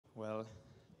Well,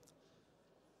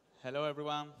 hello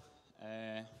everyone.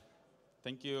 Uh,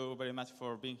 Thank you very much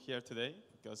for being here today,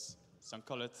 because some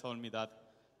colleagues told me that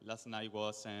last night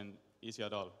wasn't easy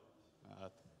at all.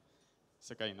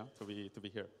 It's okay, no, to be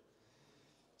here.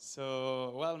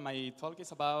 So, well, my talk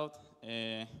is about,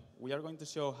 we are going to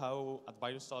show how at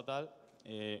VirusTotal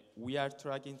we are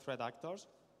tracking threat actors,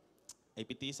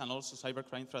 APTs, and also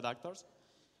cybercrime threat actors,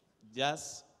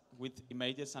 just with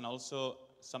images and also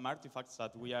some artifacts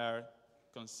that we are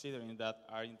considering that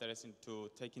are interesting to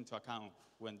take into account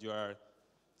when you are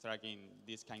tracking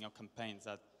these kind of campaigns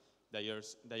that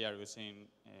they are using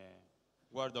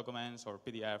Word documents or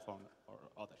PDF or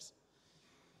others.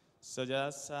 So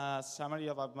just a summary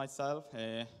about myself.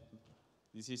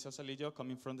 This is Jose Lillo,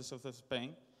 coming from the south of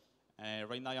Spain.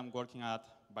 Right now I'm working at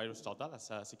VirusTotal as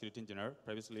a security engineer.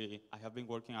 Previously, I have been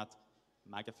working at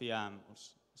McAfee and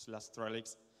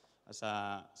 /Trellix as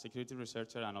a security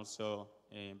researcher and also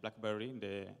in BlackBerry in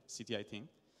the CTI team.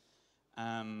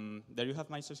 There you have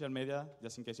my social media,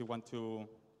 just in case you want to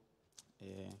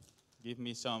give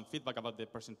me some feedback about the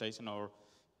presentation, or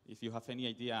if you have any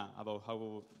idea about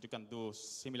how you can do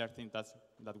similar things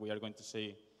that we are going to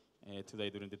see today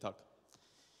during the talk.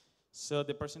 So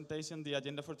the presentation, the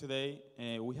agenda for today,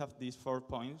 we have these 4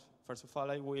 points. First of all,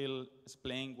 I will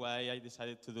explain why I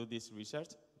decided to do this research.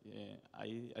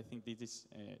 I think this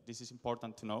is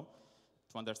important to know,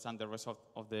 to understand the rest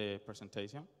of the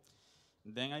presentation.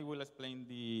 Then I will explain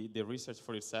the research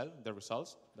for itself, the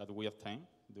results that we obtained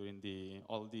during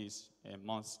all these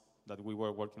months that we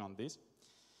were working on this.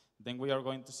 Then we are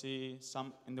going to see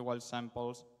some in-the-wild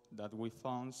samples that we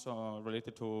found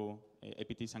related to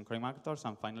APTs and crime actors.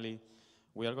 And finally,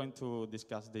 we are going to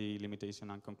discuss the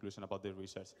limitation and conclusion about the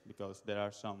research, because there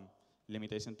are some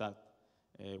limitations that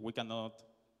we cannot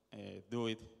do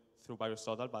it through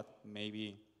VirusTotal, but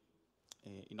maybe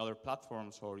in other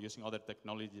platforms or using other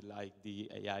technology like the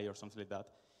AI or something like that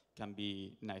can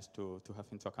be nice to have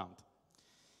into account.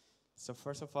 So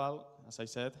first of all, as I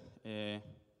said,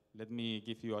 let me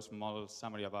give you a small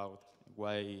summary about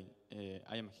why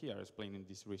I am here explaining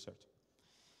this research.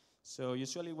 So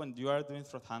usually when you are doing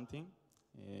threat hunting,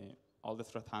 all the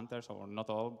threat hunters, or not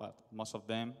all, but most of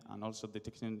them, and also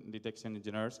detection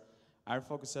engineers, are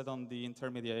focused on the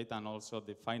intermediate and also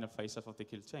the final phases of the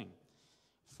kill chain,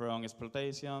 from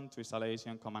exploitation to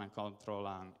installation, command and control,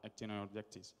 and acting on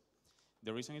objectives.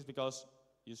 The reason is because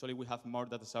usually we have more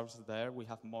data sources there, we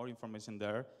have more information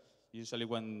there. Usually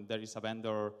when there is a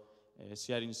vendor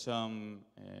sharing some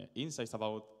insights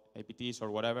about APTs or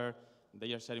whatever,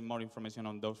 they are sharing more information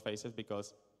on those phases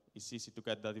because it's easy to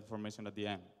get that information at the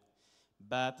end.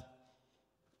 But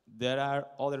there are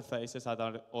other phases that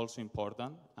are also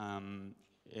important.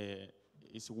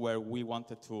 Is where we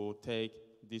wanted to take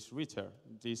this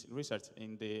research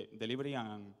in the delivery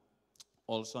and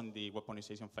also in the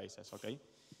weaponization phases, okay?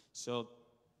 So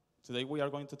today we are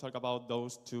going to talk about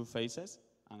those 2 phases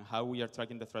and how we are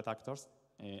tracking the threat actors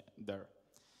there.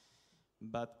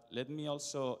 But let me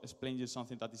also explain you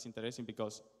something that is interesting,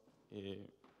 because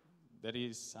there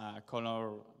is a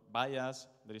color bias,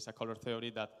 there is a color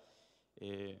theory that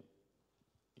in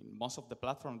most of the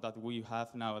platforms that we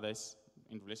have nowadays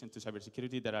in relation to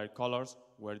cybersecurity, there are colors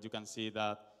where you can see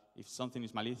that if something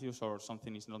is malicious or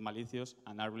something is not malicious,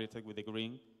 and are related with the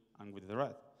green and with the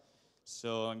red.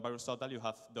 So in VirusTotal, you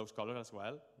have those colors as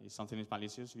well. If something is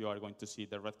malicious, you are going to see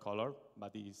the red color,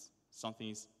 but if something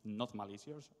is not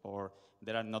malicious, or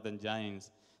there are not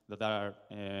engines that are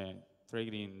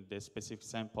triggering the specific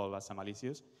sample as a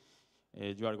malicious,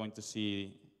 you are going to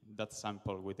see that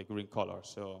sample with the green color.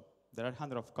 So there are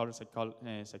hundreds of color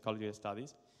psychology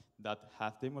studies that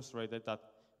have demonstrated that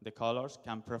the colors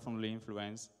can profoundly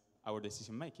influence our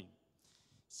decision making.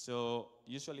 So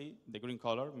usually the green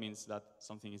color means that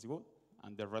something is good,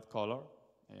 and the red color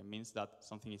means that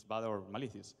something is bad or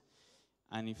malicious.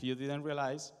 And if you didn't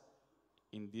realize,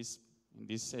 in this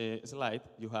slide,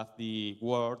 you have the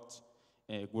words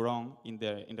wrong in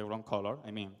the wrong color.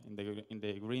 I mean, in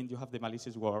the green you have the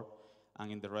malicious word,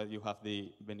 and in the red you have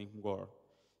the benign word.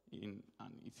 And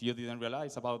if you didn't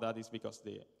realize about that, it's because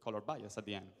the color bias at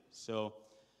the end. So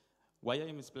why I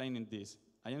am explaining this?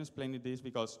 I am explaining this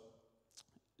because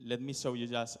let me show you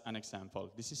just an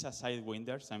example. This is a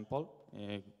Sidewinder sample,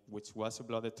 which was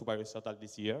uploaded to VirusTotal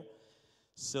this year.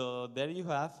 So there you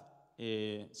have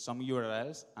some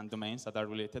URLs and domains that are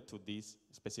related to this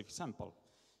specific sample.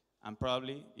 And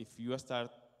probably if you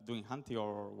start doing hunting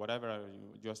or whatever,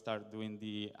 you start doing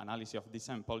the analysis of this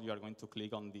sample, you are going to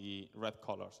click on the red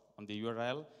colors, on the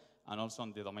URL, and also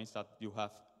on the domains that you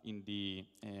have in the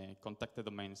contacted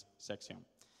domains section.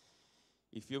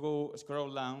 If you go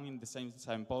scroll down in the same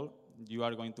sample, you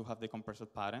are going to have the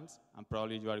compressed parents, and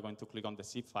probably you are going to click on the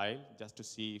zip file just to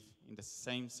see if in the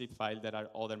same zip file there are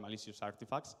other malicious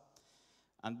artifacts.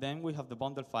 And then we have the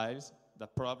bundle files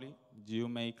that probably you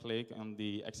may click on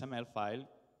the XML file,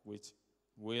 which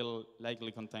will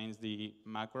likely contain the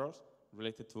macros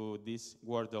related to this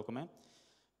Word document.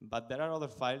 But there are other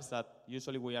files that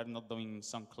usually we are not doing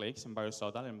some clicks in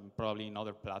VirusTotal and probably in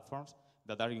other platforms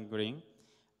that are in green.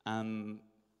 And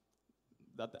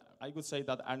that I would say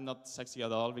that are not sexy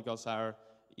at all because our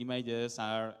images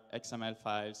are XML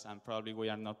files and probably we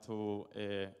are not to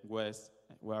waste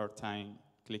our time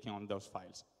clicking on those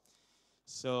files.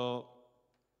 So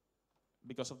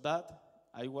because of that,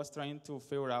 I was trying to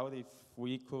figure out if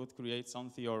we could create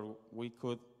something or we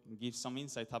could give some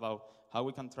insight about how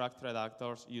we can track threat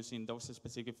actors using those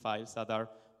specific files that are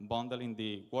bundled in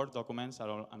the Word documents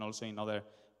and also in other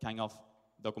kind of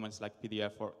documents like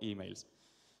PDF or emails.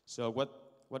 So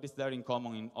what is there in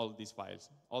common in all these files?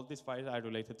 All these files are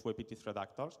related to APT threat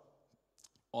actors.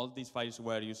 All these files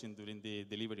were used during the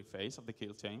delivery phase of the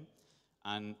kill chain.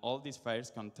 And all these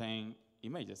files contain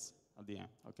images at the end,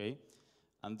 okay?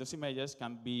 And those images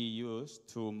can be used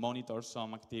to monitor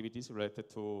some activities related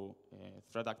to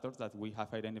threat actors that we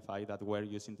have identified that were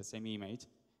using the same image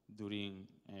during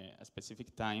a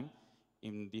specific time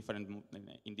in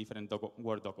different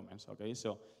Word documents, okay?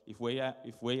 So if we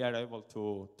are able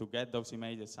to get those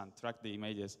images and track the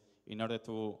images in order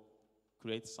to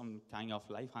create some kind of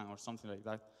lifehack or something like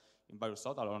that in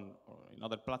VirusTotal or in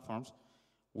other platforms,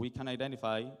 we can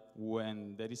identify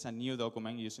when there is a new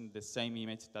document using the same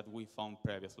image that we found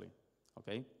previously,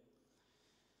 okay?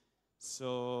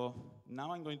 So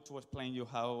now I'm going to explain you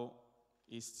how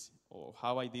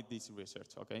I did this research,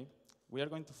 okay? We are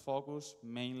going to focus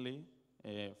mainly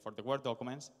for the Word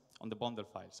documents on the bundle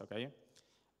files, okay?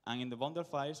 And in the bundle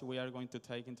files, we are going to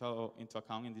take into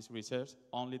account in this research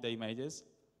only the images,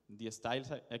 the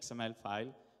styles XML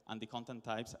file, and the content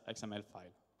types XML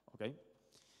file, okay?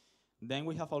 Then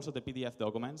we have also the PDF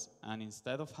documents, and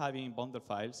instead of having bundle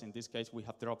files, in this case we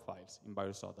have drop files in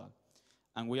VirusTotal.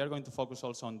 And we are going to focus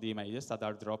also on the images that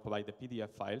are dropped by the PDF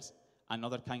files and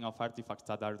other kind of artifacts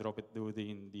that are dropped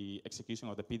during the execution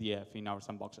of the PDF in our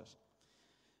sandboxes.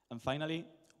 And finally,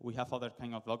 we have other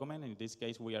kind of document. In this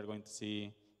case, we are going to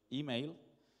see email,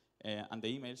 and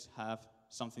the emails have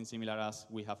something similar as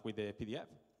we have with the PDF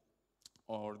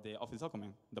or the Office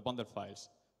document, the bundle files.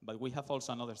 But we have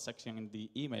also another section in the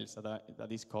emails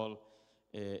that is called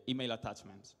email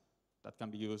attachments that can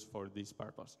be used for this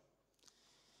purpose.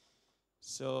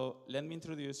 So let me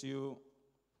introduce you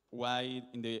why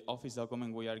in the Office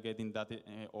document we are getting that,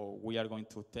 or we are going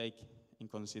to take in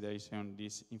consideration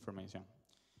this information.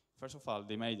 First of all,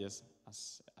 the images.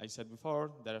 As I said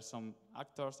before, there are some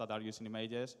actors that are using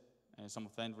images, some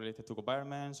of them related to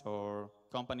governments or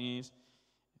companies,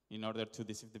 in order to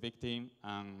deceive the victim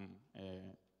and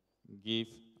give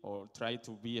or try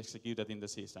to be executed in the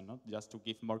system, not just to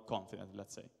give more confidence,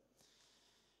 let's say.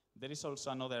 There is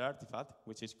also another artifact,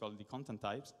 which is called the content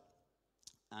types.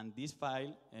 And this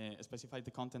file specifies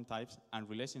the content types and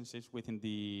relationships within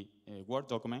the Word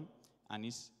document, and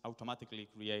is automatically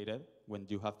created when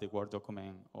you have the Word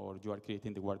document or you are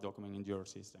creating the Word document in your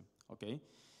system, okay?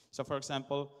 So for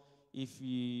example, if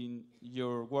in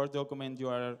your Word document you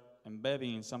are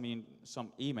embedding some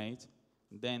image,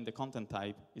 then the content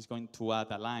type is going to add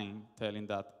a line telling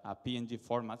that a PNG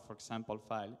format, for example,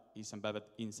 file is embedded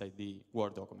inside the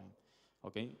Word document,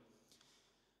 okay?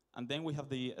 And then we have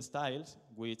the styles,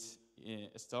 which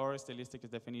store stylistic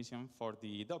definition for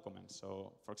the document.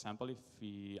 So, for example, if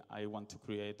I want to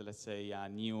create, let's say, a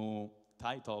new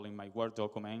title in my Word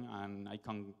document, and I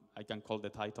can call the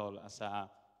title as a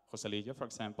Joselillo, for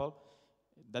example,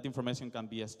 that information can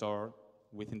be stored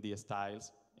within the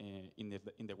styles in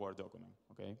the Word document,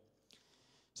 okay?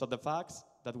 So the facts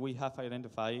that we have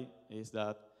identified is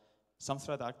that some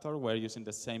threat actors were using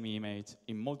the same image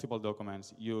in multiple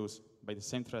documents used by the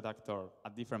same threat actor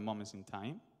at different moments in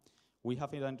time. We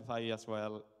have identified as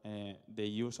well the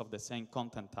use of the same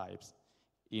content types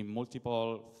in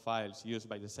multiple files used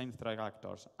by the same threat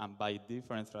actors and by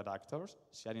different threat actors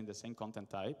sharing the same content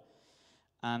type.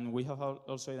 And we have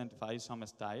also identified some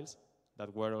styles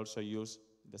that were also used,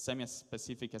 the same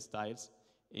specific styles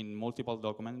in multiple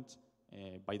documents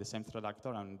by the same threat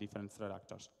actor and different threat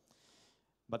actors.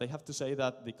 But I have to say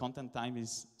that the content type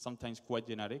is sometimes quite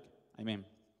generic. I mean,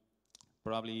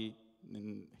 probably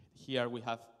here we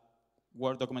have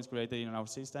Word documents created in our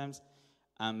systems,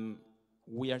 and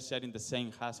we are sharing the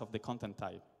same hash of the content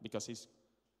type because it's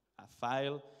a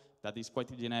file that is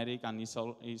quite generic and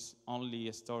is only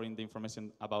storing the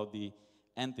information about the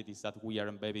entities that we are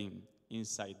embedding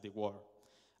inside the Word.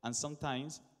 And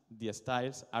sometimes the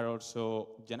styles are also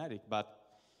generic, but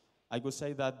I would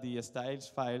say that the styles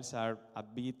files are a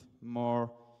bit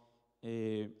more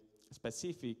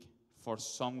specific for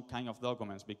some kind of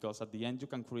documents, because at the end you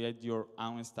can create your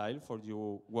own style for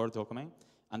your Word document,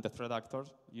 and the threat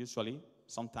actors usually,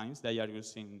 sometimes they are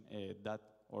using that,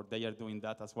 or they are doing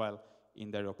that as well in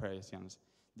their operations.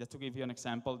 Just to give you an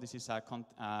example, this is a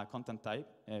content type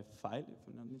file. If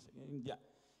I'm not mistaken. Yeah,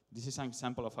 this is an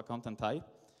example of a content type.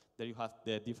 There you have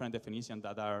the different definitions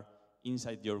that are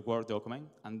inside your Word document,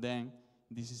 and then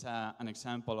this is an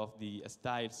example of the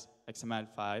styles XML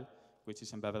file, which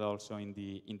is embedded also in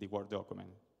the Word document.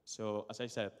 So as I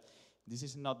said, this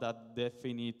is not that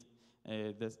definite,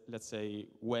 let's say,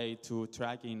 way to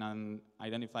tracking and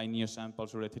identify new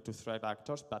samples related to threat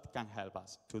actors, but can help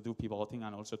us to do pivoting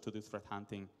and also to do threat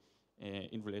hunting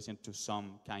in relation to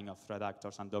some kind of threat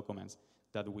actors and documents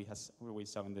that we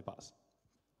saw in the past.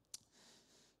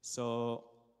 So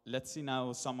let's see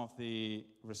now some of the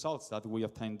results that we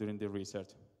obtained during the research.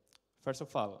 First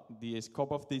of all, the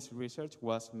scope of this research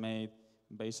was made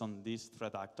based on these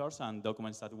threat actors and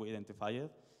documents that we identified.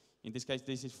 In this case,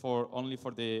 this is only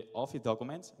for the Office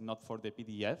documents, not for the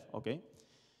PDF, okay?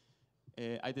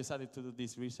 I decided to do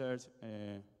this research.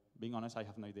 Being honest, I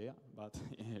have no idea, but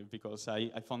because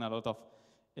I found a lot of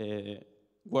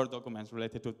Word documents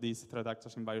related to these threat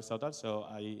actors in VirusTotal, so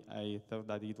I thought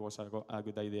that it was a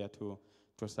good idea to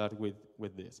start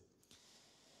with this.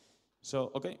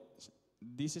 So, okay,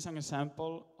 this is an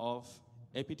example of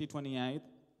APT28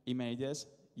 images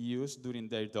used during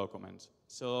their documents.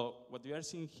 So what we are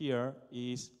seeing here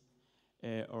is,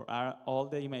 or are all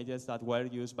the images that were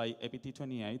used by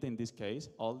APT28 in this case.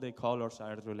 All the colors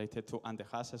are related to, and the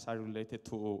hashes are related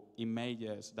to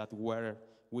images that were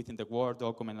within the Word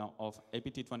document of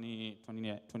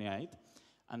APT28.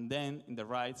 And then in the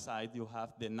right side, you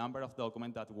have the number of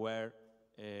documents that were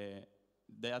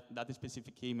that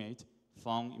specific image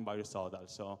found in VirusTotal.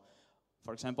 So,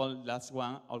 for example, last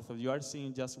one, although you are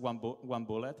seeing just one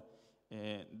bullet,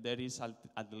 there is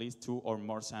at least 2 or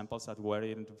more samples that were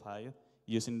identified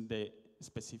using that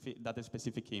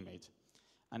specific image.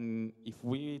 And if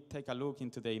we take a look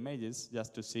into the images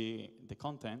just to see the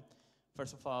content,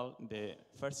 first of all, the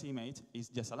first image is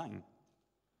just a line.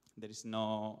 There is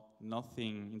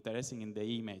nothing interesting in the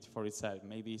image for itself.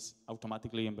 Maybe it's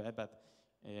automatically embedded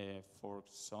for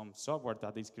some software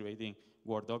that is creating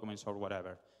Word documents or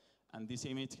whatever. And this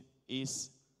image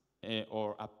is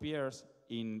or appears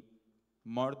in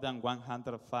more than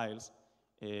 100 files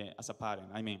as a pattern.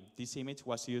 I mean, this image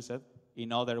was used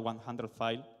in other 100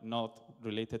 files, not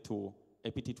related to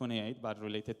APT28, but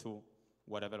related to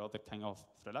whatever other kind of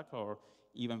threat actor, or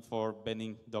even for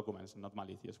bending documents, not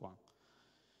malicious one.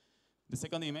 The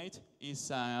second image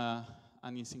is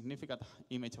an insignificant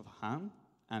image of a hand,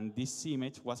 and this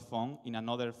image was found in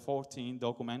another 14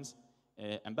 documents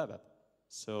embedded.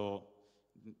 So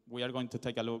we are going to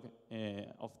take a look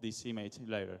of this image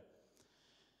later.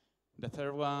 The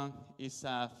third one is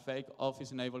a fake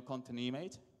Office-enabled content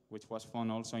image, which was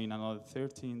found also in another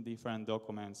 13 different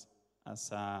documents as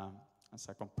a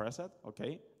compressed,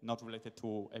 okay, not related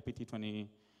to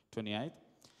APT28.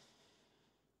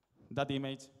 That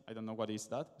image, I don't know what is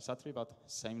that exactly, but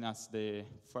same as the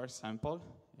first sample.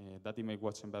 That image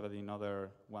was embedded in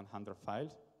other 100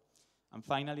 files. And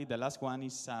finally, the last one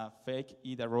is a fake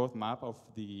EDA roadmap of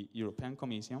the European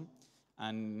Commission,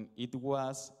 and it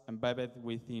was embedded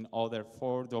within other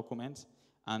 4 documents.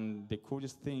 And the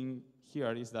curious thing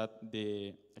here is that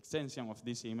the extension of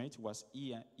this image was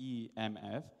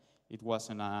EMF. It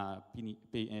wasn't a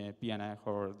PNG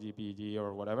or GPG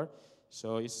or whatever.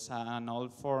 So it's an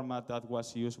old format that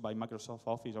was used by Microsoft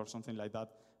Office or something like that,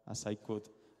 as I could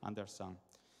understand.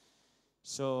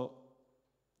 So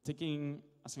taking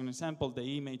as an example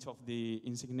the image of the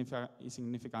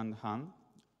insignificant hand,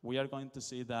 we are going to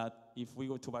see that if we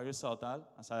go to VirusTotal,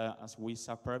 as we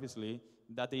saw previously,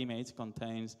 that image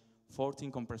contains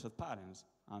 14 compressed patterns.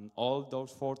 And all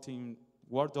those 14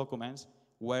 Word documents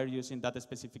were using that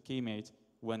specific image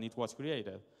when it was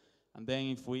created. And then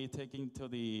if we take into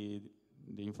the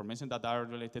information that are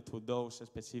related to those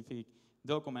specific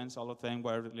documents, all of them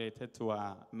were related to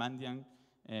a Mandiant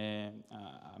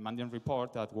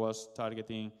report that was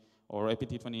targeting, or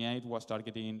APT28 was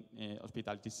targeting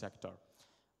hospitality sector.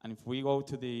 And if we go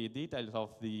to the details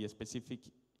of the specific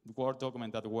Word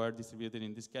document that were distributed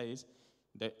in this case,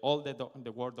 all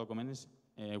the Word documents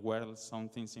were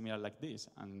something similar like this.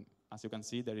 And as you can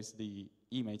see, there is the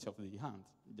image of the hand.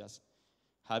 Just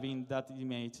having that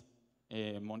image,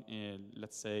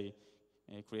 let's say,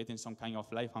 creating some kind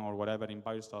of live hand or whatever in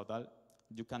VirusTotal,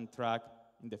 you can track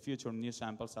in the future, new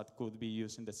samples that could be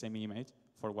used in the same image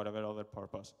for whatever other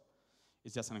purpose.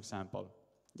 It's just an example.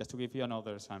 Just to give you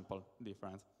another example,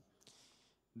 different.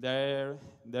 There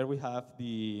we have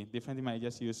the different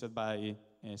images used by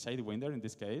Sidewinder in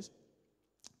this case,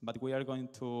 but we are going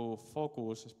to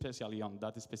focus especially on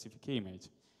that specific image,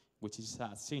 which is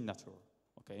a signature,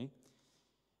 okay?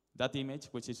 That image,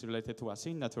 which is related to a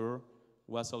signature,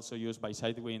 was also used by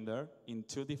Sidewinder in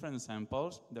 2 different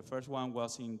samples. The first one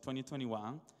was in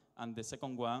 2021, and the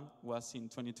second one was in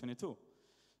 2022.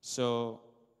 So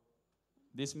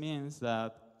this means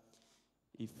that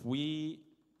if we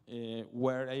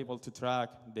were able to track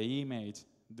the image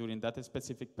during that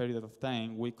specific period of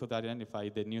time, we could identify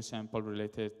the new sample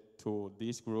related to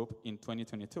this group in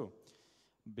 2022,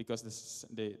 because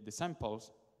the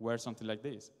samples were something like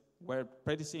this, were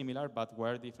pretty similar, but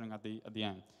were different at the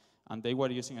end. And they were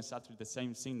using exactly the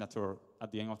same signature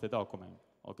at the end of the document,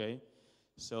 okay?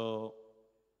 So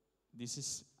this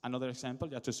is another example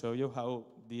just to show you how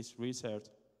this research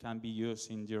can be used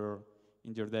in your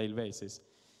daily basis.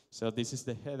 So this is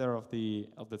the header of the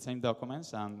same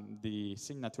documents, and the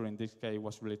signature in this case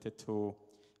was related to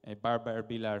a Barber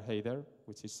Villar header,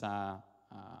 which is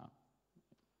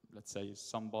let's say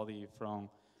somebody from,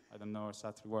 I don't know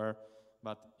exactly where,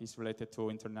 but it's related to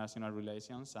international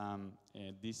relations. And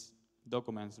these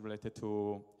documents related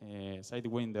to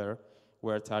Sidewinder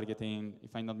were targeting,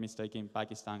 if I'm not mistaken,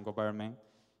 Pakistan government,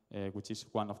 which is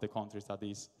one of the countries that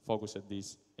is focused at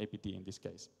this APT in this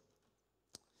case.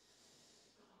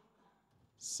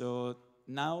 So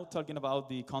now talking about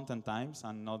the content types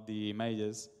and not the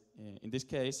images, in this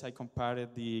case I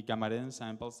compared the gamma-ray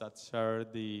samples that share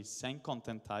the same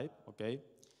content type, okay,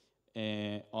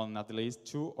 on at least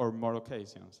 2 or more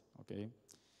occasions, okay.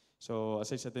 So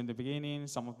as I said in the beginning,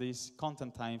 some of these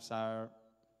content types are,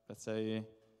 let's say,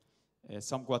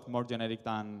 somewhat more generic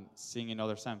than seen in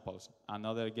other samples.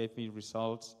 Another gave me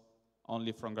results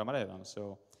only from gamma-ray.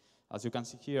 So as you can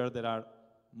see here, there are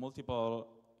multiple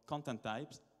content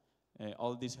types.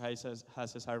 All these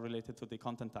hashes are related to the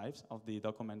content types of the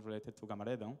document related to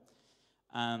gamma-ray.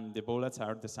 And the bullets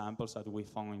are the samples that we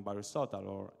found in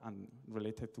Aristotle and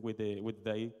related with the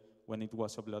day when it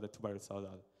was uploaded to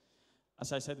Aristotle.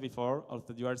 As I said before,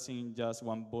 although you are seeing just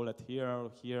one bullet here,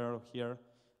 or here, or here,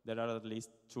 there are at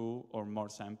least 2 or more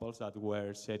samples that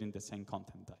were sharing the same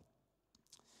content type.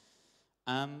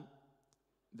 And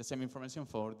the same information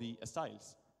for the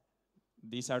styles.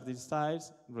 These are the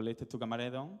styles related to gamma-ray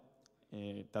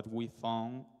that we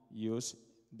found used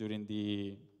during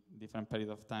the different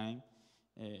period of time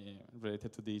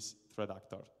related to this threat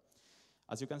actor.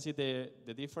 As you can see,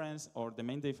 the difference, or the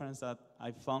main difference that I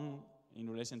found in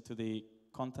relation to the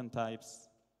content types,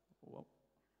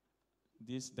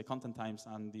 the content types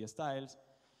and the styles,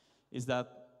 is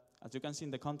that, as you can see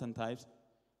in the content types,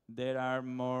 there are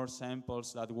more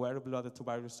samples that were uploaded to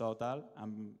Aristotle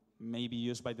and may be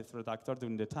used by the threat actor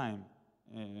during the time.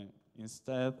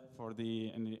 Instead,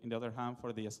 in the other hand,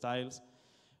 for the styles,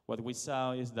 what we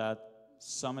saw is that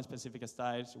some specific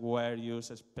styles were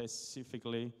used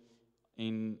specifically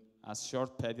in a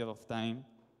short period of time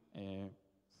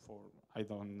for I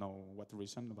don't know what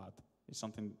reason, but it's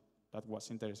something that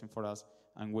was interesting for us,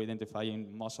 and we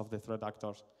identifying most of the threat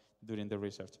actors during the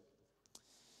research.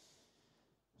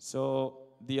 So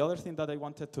the other thing that I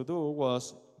wanted to do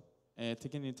was,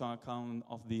 taking into account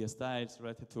of the styles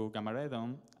related to gamma-ray,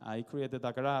 I created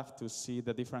a graph to see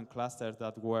the different clusters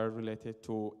that were related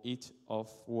to each of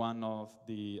one of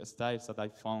the styles that I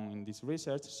found in this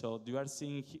research. So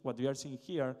what you are seeing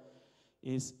here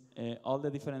is all the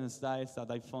different styles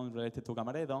that I found related to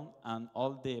gamma-ray and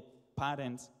all the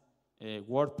parents,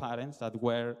 word parents that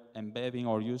were embedding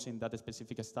or using that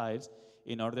specific styles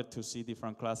in order to see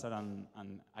different clusters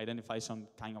and identify some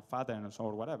kind of patterns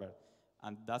or whatever.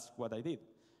 And that's what I did.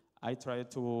 I tried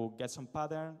to get some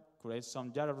pattern, create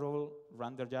some Jara rule,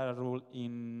 run the Jara rule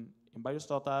in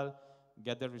Aristotle,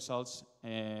 get the results,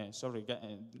 run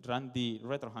the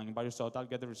retrohang in Aristotle,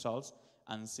 get the results,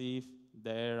 and see if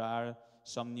there are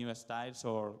some new styles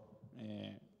or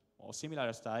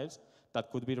similar styles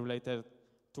that could be related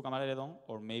to gamma-ray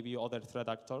or maybe other threat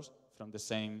actors from the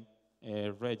same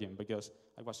region, because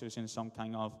I was using some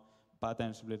kind of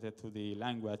patterns related to the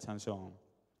language and so on.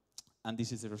 And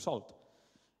this is the result.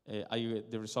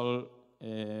 The result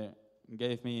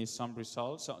gave me some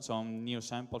results, some new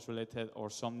samples related, or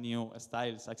some new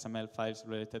styles, XML files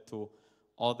related to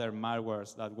other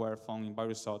malwares that were found in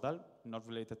Aristotle, not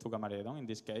related to gamma-ray in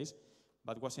this case,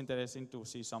 but was interesting to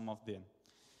see some of them.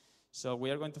 So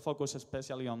we are going to focus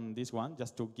especially on this one,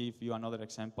 just to give you another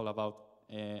example about,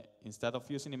 instead of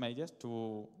using images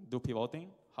to do pivoting,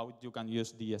 how you can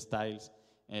use the styles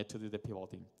to do the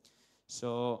pivoting.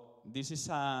 So this is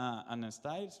an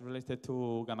style related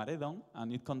to Gamaredon,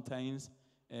 and it contains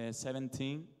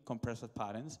 17 compressed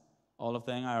patterns. All of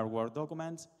them are Word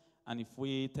documents, and if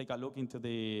we take a look into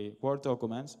the Word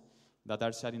documents that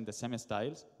are sharing the same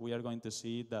styles, we are going to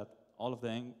see that all of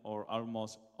them, or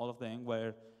almost all of them,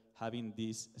 were having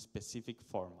this specific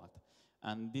format.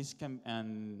 And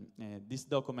this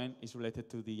document is related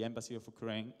to the Embassy of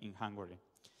Ukraine in Hungary.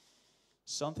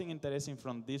 Something interesting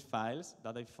from these files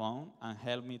that I found and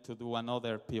helped me to do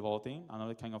another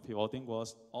kind of pivoting,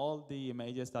 was all the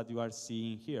images that you are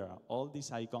seeing here. All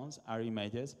these icons are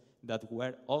images that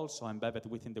were also embedded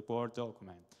within the Word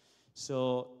document.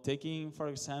 So taking, for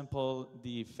example,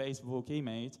 the Facebook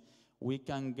image, we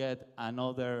can get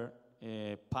another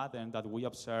pattern that we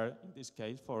observe, in this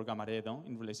case, for Gamaredon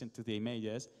in relation to the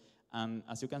images. And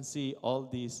as you can see, all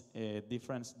these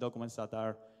different documents that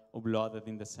are uploaded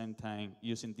in the same time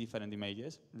using different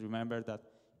images. Remember that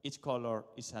each color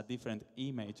is a different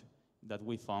image that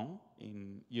we found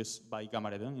used by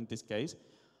Gamaredon in this case.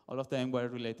 All of them were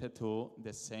related to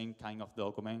the same kind of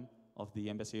document of the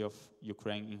Embassy of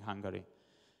Ukraine in Hungary.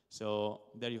 So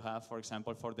there you have, for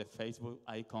example, for the Facebook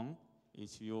icon,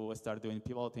 if you start doing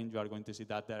pivoting, you are going to see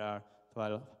that there are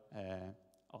 12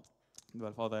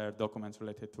 other documents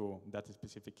related to that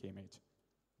specific image.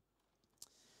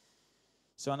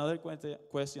 So another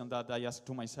question that I asked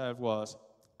to myself was,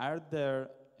 are there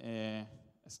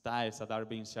styles that are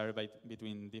being shared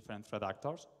between different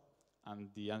redactors? And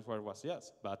the answer was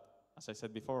yes, but as I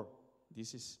said before,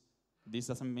 this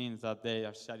doesn't mean that they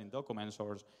are sharing documents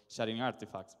or sharing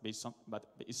artifacts, but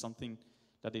it's something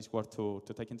that is worth to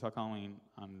take into account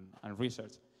and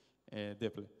research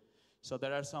deeply. So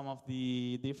there are some of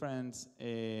the different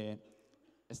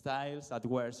styles that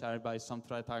were shared by some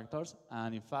threat actors,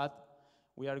 and in fact,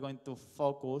 we are going to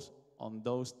focus on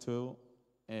those two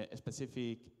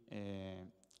specific,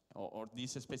 or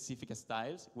these specific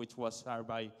styles, which was shared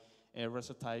by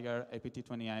Reso Tiger,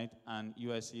 APT28, and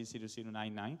USC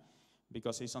 0099,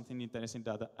 because it's something interesting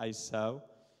that I saw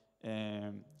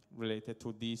related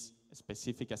to this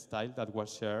specific style that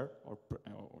was shared,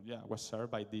 was shared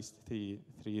by these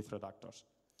three threat actors.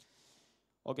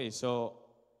 Okay, so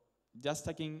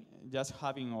taking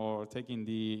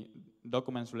the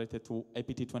documents related to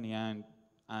APT28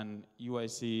 and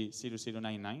UIC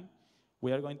 0099,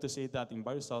 we are going to see that in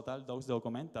VirusTotal, those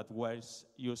documents that were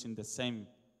using the same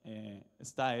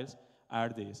styles are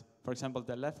these. For example,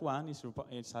 the left one is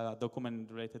a document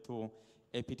related to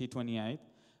APT28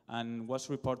 and was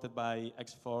reported by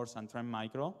X-Force and Trend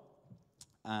Micro.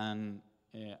 And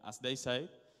as they say,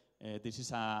 this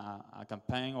is a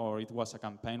campaign, or it was a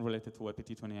campaign related to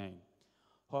APT28.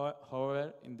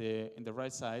 However, in the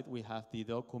right side, we have the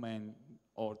document,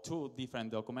 or two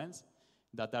different documents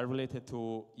that are related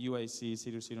to UAC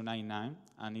 0099,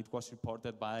 and it was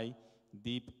reported by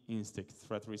Deep Instinct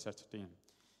Threat Research Team.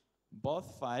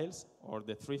 Both files, or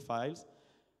the three files,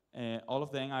 all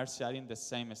of them are sharing the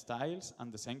same styles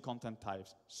and the same content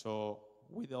types. So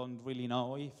we don't really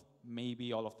know if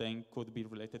maybe all of them could be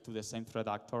related to the same threat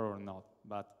actor or not,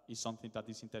 but it's something that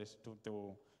is interesting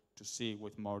to see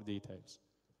with more details.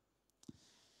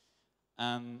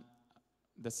 And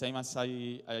the same as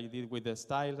I did with the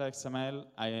style XML,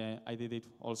 I did it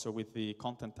also with the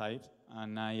content types,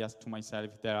 and I asked to myself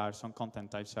if there are some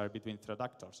content types shared between threat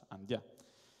actors, and yeah.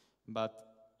 But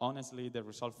honestly, the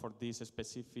result for this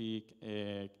specific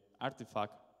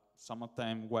artifact, some of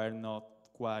them were not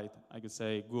quite, I could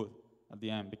say, good at the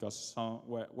end, because some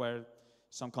were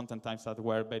some content types that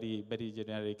were very, very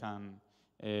generic and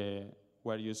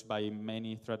were used by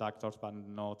many threat actors, but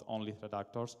not only threat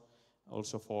actors,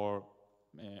 also for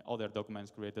other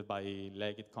documents created by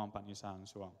legged companies and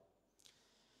so on.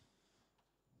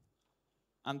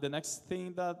 And the next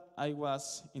thing that I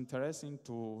was interested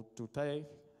to take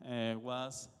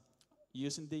was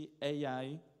using the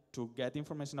AI to get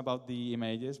information about the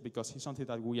images, because it's something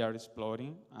that we are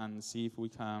exploring and see if we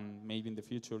can maybe in the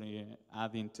future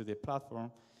add into the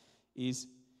platform, is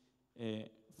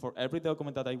for every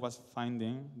document that I was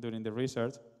finding during the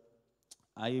research,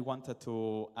 I wanted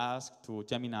to ask to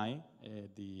Gemini,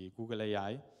 the Google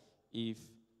AI, if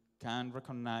can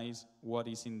recognize what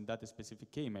is in that specific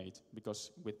image,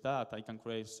 because with that I can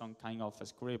create some kind of a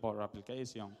script or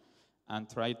application and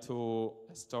try to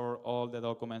store all the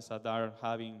documents that are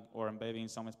having or embedding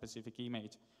some specific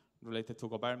image related to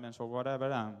governments or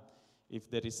whatever, and if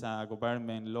there is a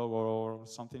government logo or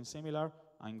something similar,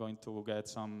 I'm going to get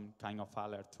some kind of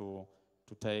alert to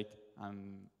take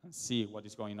and see what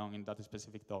is going on in that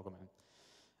specific document.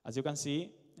 As you can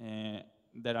see,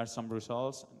 there are some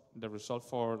results. The result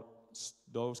for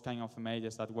those kind of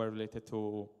images that were related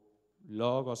to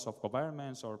logos of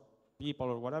governments or people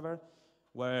or whatever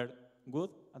were good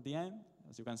at the end.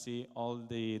 As you can see, all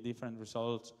the different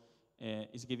results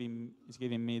is giving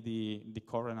me the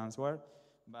correct answer.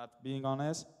 But being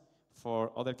honest,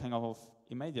 for other kind of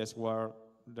images where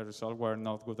the results were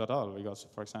not good at all, because,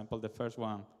 for example, the first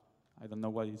one, I don't know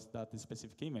what is that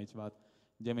specific image, but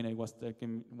Gemini was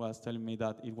telling me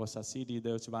that it was a Citi,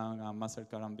 Deutsche Bank, and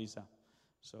MasterCard and Visa.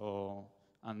 So,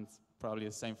 and probably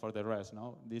the same for the rest,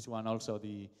 no? This one also,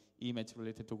 the image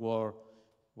related to war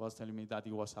was telling me that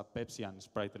it was a Pepsi and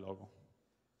Sprite logo.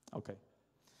 Okay.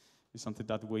 It's something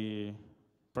that we,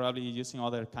 probably using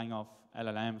other kind of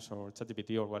LLMs or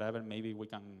ChatGPT or whatever, maybe we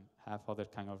can have other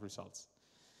kind of results.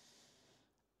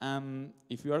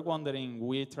 If you are wondering,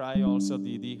 we try also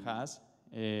the DHAS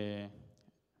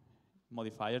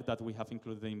modifier that we have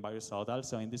included in virus total.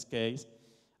 So in this case,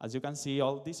 as you can see,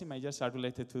 all these images are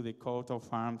related to the coat of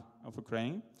arms of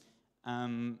Ukraine.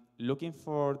 Looking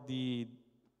for the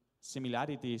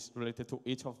similarities related to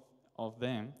each of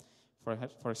them,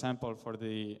 for example, for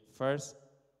the first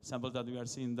sample that we are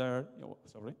seeing there,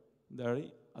 there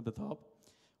at the top,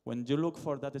 when you look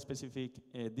for that specific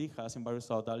DHAS in virus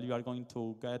total, you are going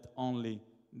to get only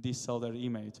this other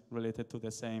image related to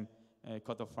the same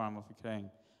coat of arms of Ukraine.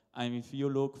 And if you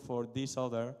look for this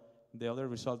other, the other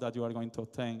result that you are going to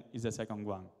obtain is the second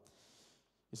one.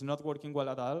 It's not working well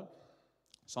at all.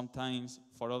 Sometimes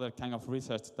for other kind of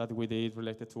research that we did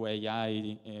related to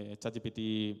AI,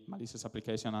 ChatGPT, malicious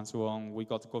application, and so on, we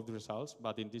got good results.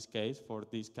 But in this case, for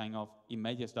this kind of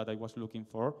images that I was looking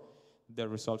for, the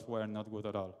results were not good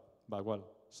at all. But well,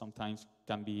 sometimes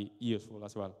can be useful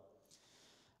as well.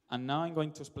 And now I'm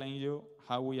going to explain you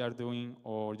how we are doing,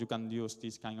 or you can use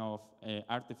these kind of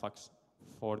artifacts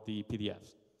for the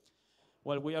PDFs.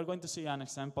 Well, we are going to see an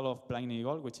example of Blind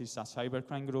Eagle, which is a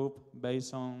cybercrime group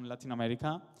based on Latin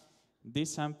America.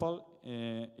 This sample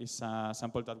is a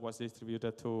sample that was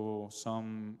distributed to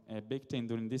some victim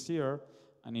during this year.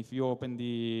 And if you open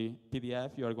the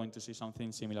PDF, you are going to see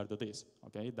something similar to this.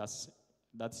 Okay, that's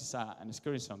an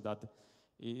screenshot that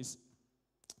is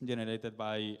generated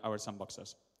by our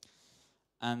sandboxers.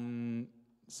 And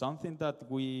something that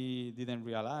we didn't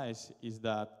realize is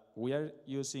that we are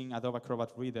using Adobe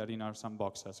Acrobat Reader in our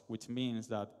sandboxes, which means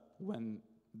that when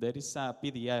there is a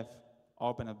PDF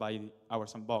opened by our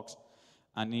sandbox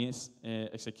and is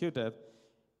executed,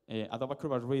 Adobe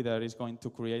Acrobat Reader is going to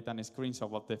create a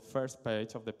screenshot of the first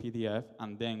page of the PDF,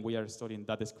 and then we are storing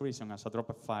that screenshot as a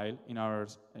Dropbox file in our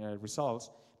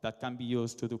results that can be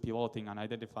used to do pivoting and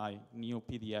identify new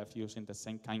PDF using the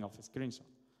same kind of screenshot.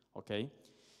 Okay?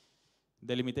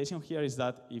 The limitation here is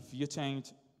that if you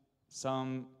change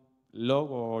some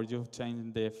logo or you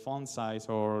change the font size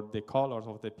or the colors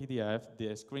of the PDF, the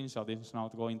screenshot is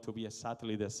not going to be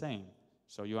exactly the same.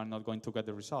 So you are not going to get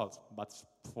the results. But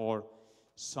for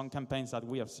some campaigns that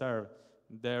we observed,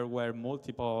 there were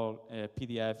multiple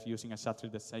PDFs using exactly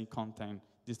the same content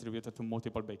distributed to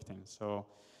multiple victims. So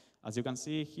as you can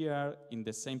see here, in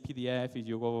the same PDF, if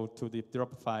you go to the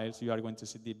drop files, you are going to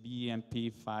see the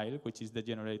BMP file, which is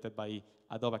generated by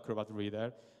Adobe Acrobat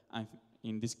Reader. And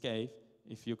in this case,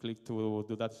 if you click to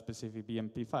do that specific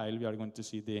BMP file, you are going to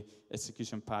see the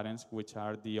execution patterns, which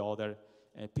are the other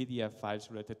PDF files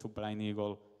related to Blind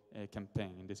Eagle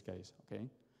campaign in this case, okay?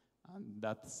 And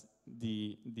that's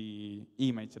the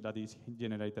image that is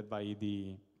generated by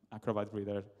the Acrobat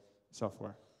Reader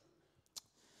software.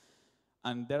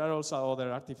 And there are also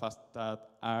other artifacts that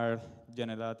are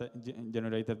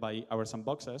generated by our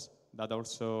sandboxes that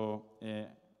also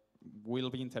will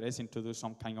be interesting to do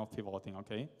some kind of pivoting,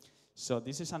 okay? So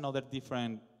this is another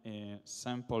different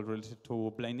sample related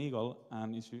to Blind Eagle,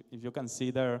 and if you can see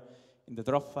there in the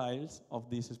drop files of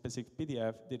this specific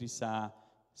PDF, there is a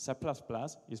C++,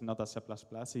 it's not a C++,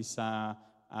 it's a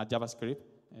JavaScript.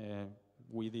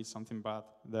 We did something bad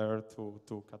there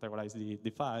to categorize the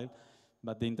file,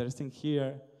 but the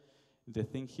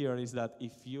thing here is that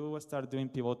if you start doing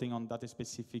pivoting on that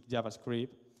specific JavaScript,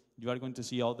 you are going to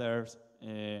see other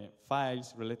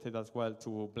files related as well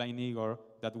to Blind Eagle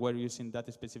that were using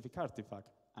that specific artifact.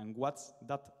 And what's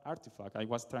that artifact? I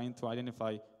was trying to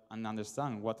identify and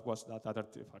understand what was that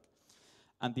artifact.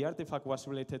 And the artifact was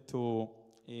related to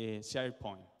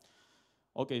SharePoint.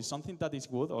 Okay, something that is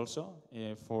good also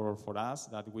for us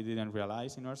that we didn't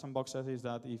realize in our sandboxes is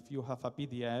that if you have a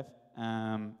PDF,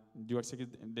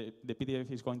 the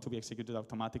PDF is going to be executed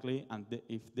automatically, and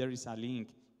if there is a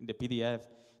link in the PDF,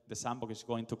 the sandbox is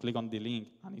going to click on the link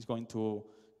and is going to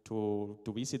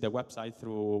visit the website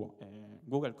through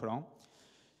Google Chrome.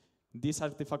 This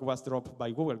artifact was dropped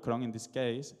by Google Chrome in this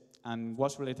case, and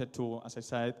was related to, as I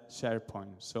said,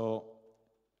 SharePoint. So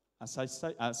as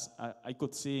I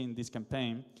could see in this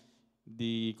campaign,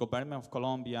 the government of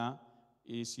Colombia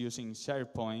is using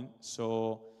SharePoint.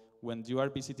 So when you are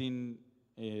visiting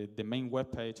the main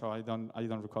webpage, or I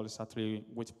don't recall exactly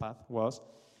which path was,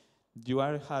 you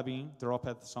are having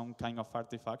dropped some kind of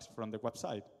artifacts from the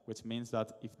website, which means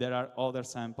that if there are other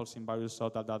samples in various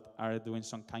data that are doing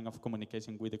some kind of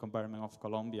communication with the government of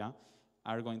Colombia,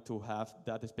 are going to have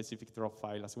that specific drop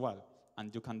file as well.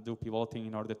 And you can do pivoting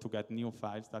in order to get new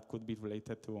files that could be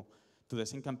related to the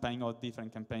same campaign or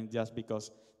different campaign, just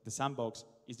because the sandbox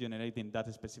is generating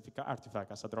that specific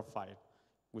artifact as a drop file,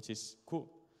 which is cool.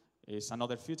 It's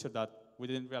another feature that we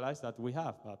didn't realize that we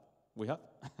have, but we have.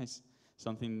 It's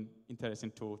something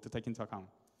interesting to take into account.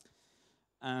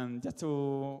 And just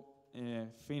to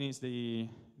finish the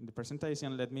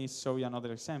presentation, let me show you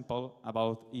another example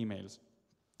about emails.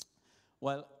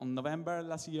 Well, on November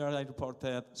last year, I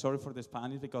reported, sorry for the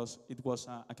Spanish, because it was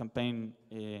a campaign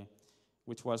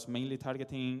which was mainly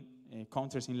targeting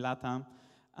countries in LATAM,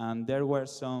 and there were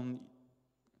some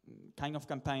kind of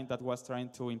campaign that was trying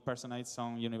to impersonate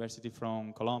some university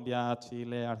from Colombia,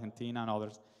 Chile, Argentina,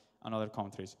 and other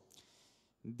countries.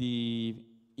 The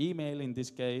email in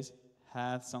this case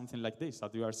had something like this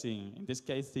that you are seeing. In this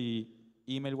case, the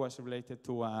email was related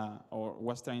to, or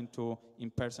was trying to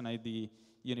impersonate the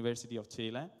University of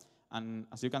Chile. And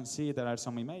as you can see, there are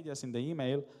some images in the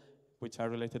email which are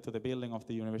related to the building of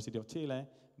the University of Chile.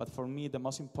 But for me, the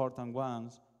most important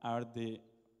ones are the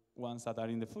ones that are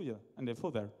in the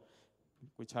footer,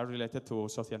 which are related to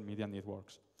social media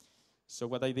networks. So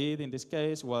what I did in this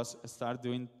case was start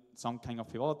doing some kind of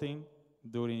pivoting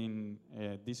during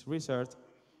this research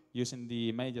using the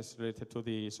images related to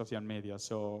the social media.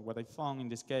 So what I found in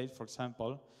this case, for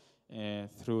example,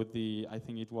 through the, I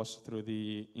think it was through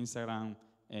the Instagram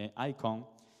icon,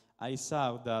 I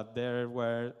saw that there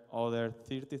were other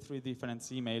 33 different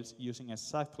emails using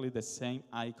exactly the same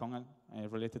icon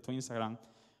related to Instagram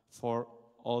for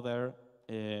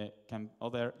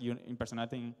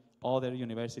impersonating other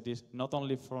universities, not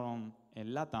only from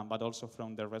LATAM, but also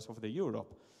from the rest of the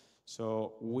Europe.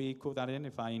 So we could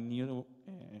identify new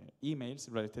emails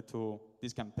related to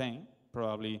this campaign,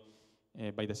 probably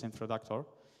by the same productor,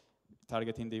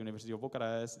 targeting the University of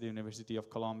Bucharest, the University of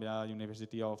Colombia,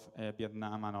 University of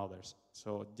Vietnam, and others.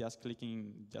 So just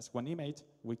clicking just one image,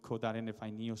 we could identify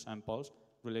new samples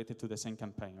related to the same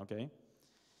campaign, okay?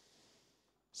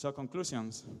 So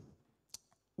conclusions.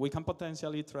 We can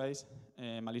potentially trace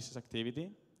malicious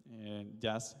activity,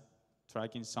 just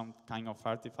tracking some kind of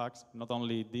artifacts, not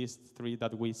only these three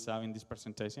that we saw in this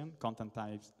presentation, content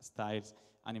types, styles,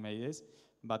 and images,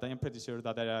 but I am pretty sure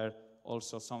that there are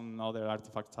also some other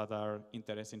artifacts that are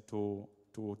interesting to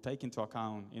take into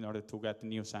account in order to get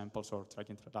new samples or track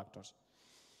introductors.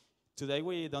 Today,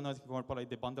 we don't incorporate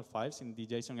the bundle files in the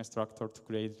JSON structure to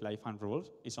create lifetime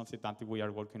rules. It's something that we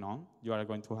are working on. You are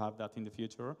going to have that in the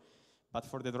future. But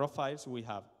for the drop files, we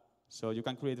have. So you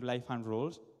can create lifetime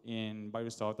rules in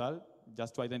VirusTotal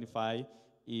just to identify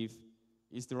if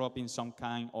it's dropping some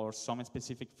kind or some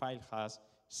specific file has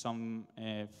some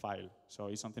file. So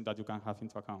it's something that you can have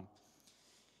into account.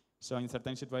 So in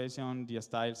certain situations, the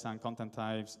styles and content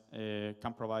types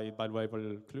can provide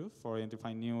valuable clues for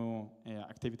identifying new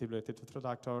activity related to threat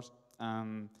actors.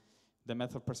 And the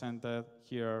method presented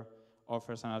here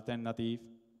offers an alternative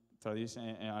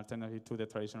to the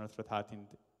traditional threat hunting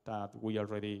that we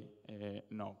already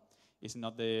know. It's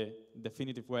not the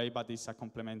definitive way, but it's a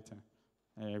complementary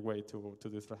way to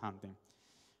do threat hunting.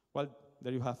 Well,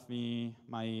 there you have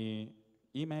my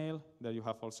email. There you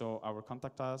have also our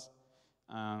contact us.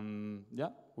 Yeah,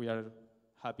 we are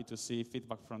happy to see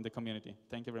feedback from the community.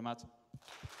 Thank you very much.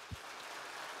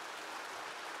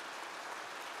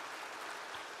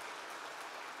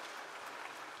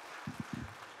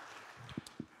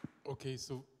 Okay,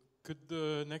 so could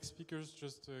the next speakers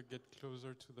just get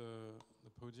closer to the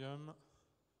podium?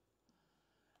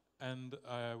 And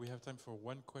we have time for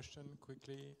one question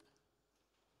quickly.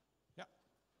 Yeah.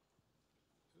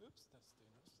 Oops, that's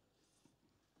dangerous.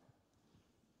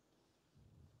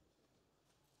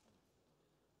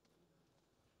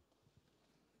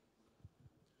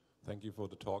 Thank you for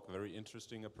the talk. Very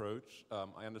interesting approach.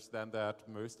 I understand that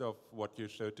most of what you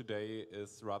showed today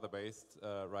is rather based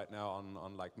right now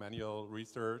on like manual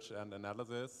research and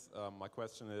analysis. My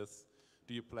question is,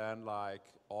 do you plan like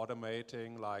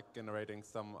automating, like generating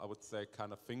some, I would say,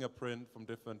 kind of fingerprint from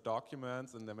different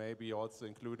documents, and then maybe also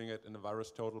including it in a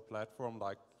VirusTotal platform,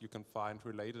 like you can find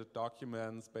related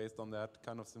documents based on that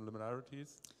kind of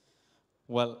similarities?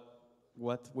 Well,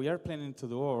 what we are planning to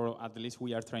do, or at least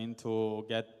we are trying to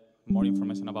get more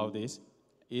information about this,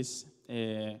 is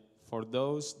for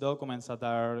those documents that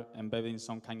are embedded in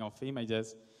some kind of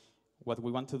images, what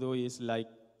we want to do is like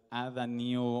add a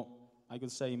new, I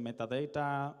could say,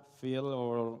 metadata field,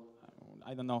 or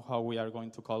I don't know how we are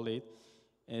going to call it,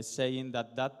 saying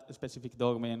that that specific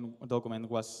document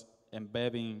was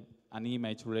embedding an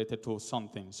image related to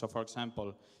something. So for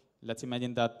example, let's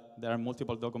imagine that there are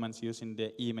multiple documents using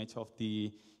the image of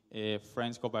the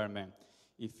French government.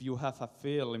 If you have a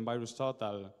field in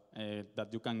VirusTotal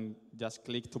that you can just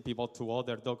click to pivot to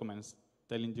other documents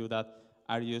telling you that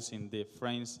are using the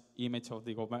French image of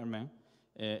the government,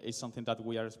 is something that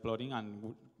we are exploring,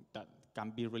 and that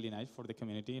can be really nice for the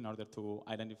community in order to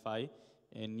identify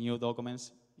new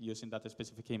documents using that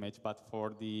specific image. But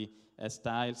for the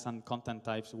styles and content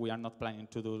types, we are not planning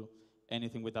to do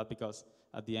anything with that, because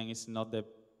at the end it's not the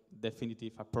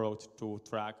definitive approach to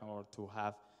track or to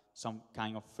have some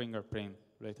kind of fingerprint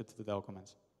related to the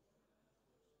documents.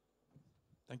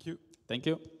 Thank you. Thank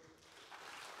you.